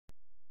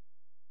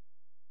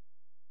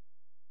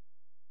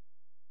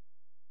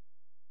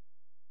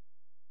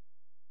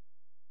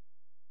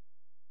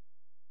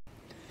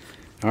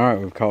Alright,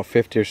 we've caught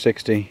 50 or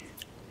 60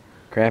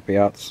 crappie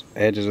out the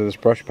edges of this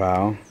brush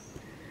pile.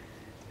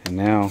 And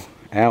now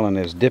Alan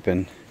is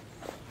dipping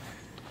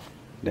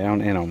down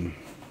in them.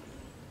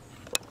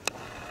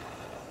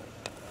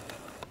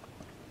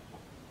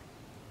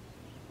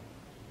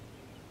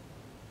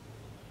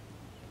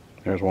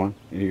 There's one.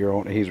 He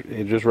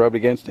just rubbed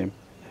against him.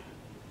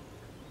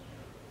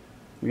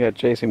 You gotta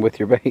chase him with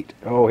your bait.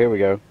 Oh, here we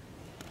go.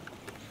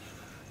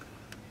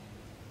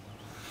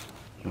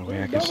 No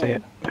way I can see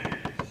it.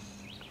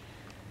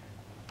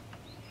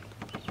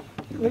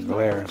 The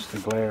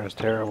glare is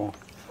terrible.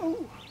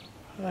 Oh,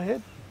 I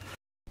hit.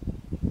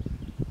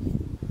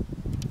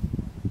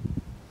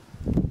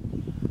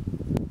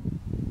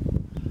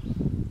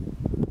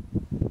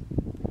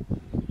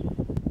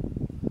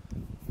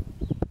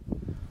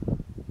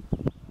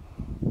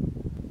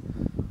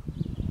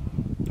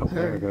 Oh,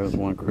 there goes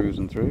one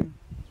cruising through.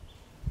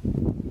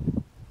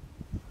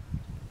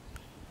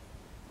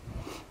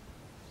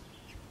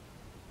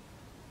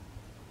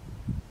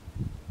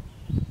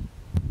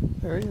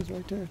 There he is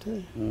right there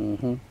too.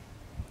 Mm-hmm.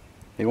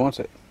 He wants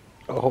it.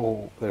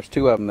 Oh, there's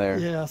two of them there.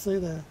 Yeah, I see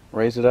that.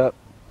 Raise it up.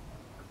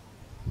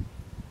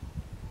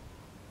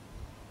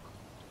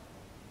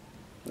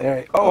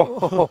 There.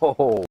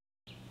 Oh!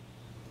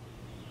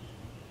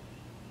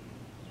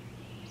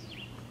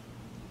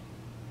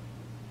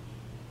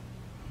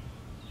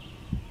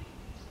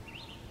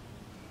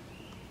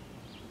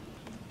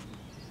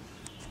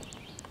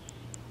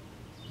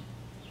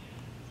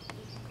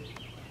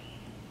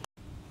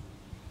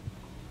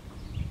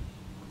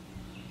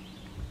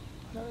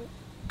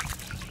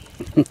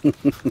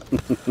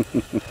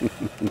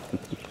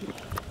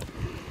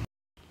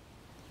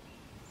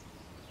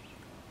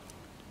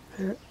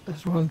 Here,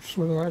 this one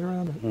swimming right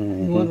around it.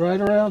 Mm-hmm. He went right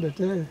around it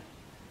too.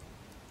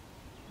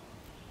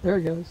 There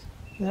he goes.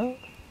 No.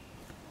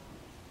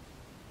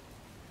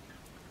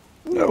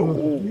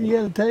 No. He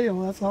had a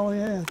tail, that's all he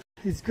had.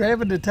 He's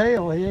grabbing the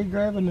tail, he ain't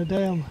grabbing the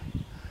dam.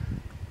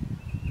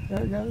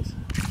 There it goes.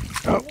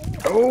 Oh,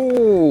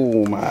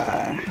 oh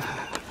my.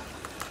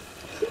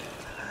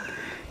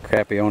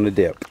 Crappie on the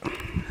dip.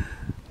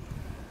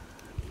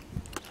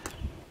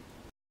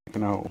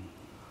 No.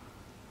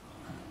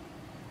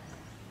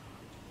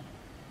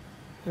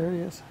 There he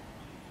is.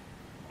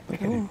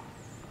 Look at him.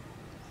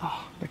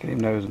 Oh, look at him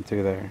nosing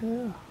through there.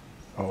 Yeah.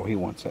 Oh, he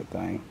wants that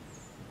thing.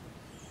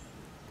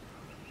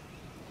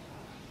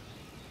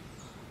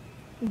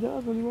 He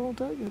does, but he won't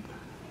take it.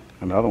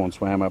 Another one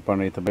swam up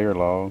underneath the bigger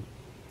log.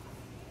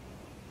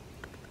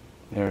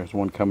 There's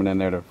one coming in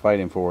there to fight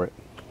him for it.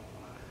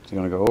 Is he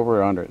going to go over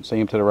or under it? See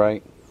him to the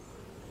right?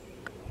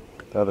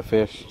 The other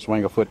fish,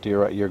 swing a foot to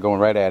your right. You're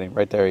going right at him.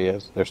 Right there he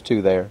is. There's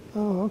two there.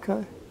 Oh,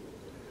 okay.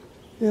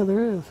 Yeah,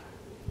 there is.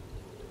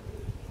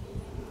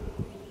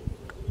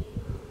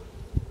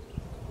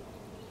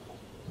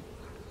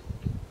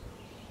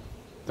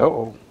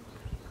 Uh-oh.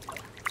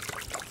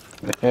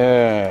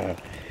 Yeah.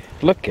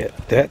 Look at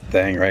that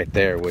thing right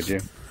there, would you?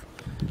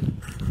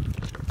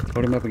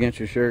 Hold him up against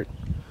your shirt.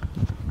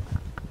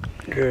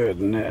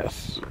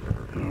 Goodness.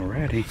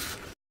 Alrighty.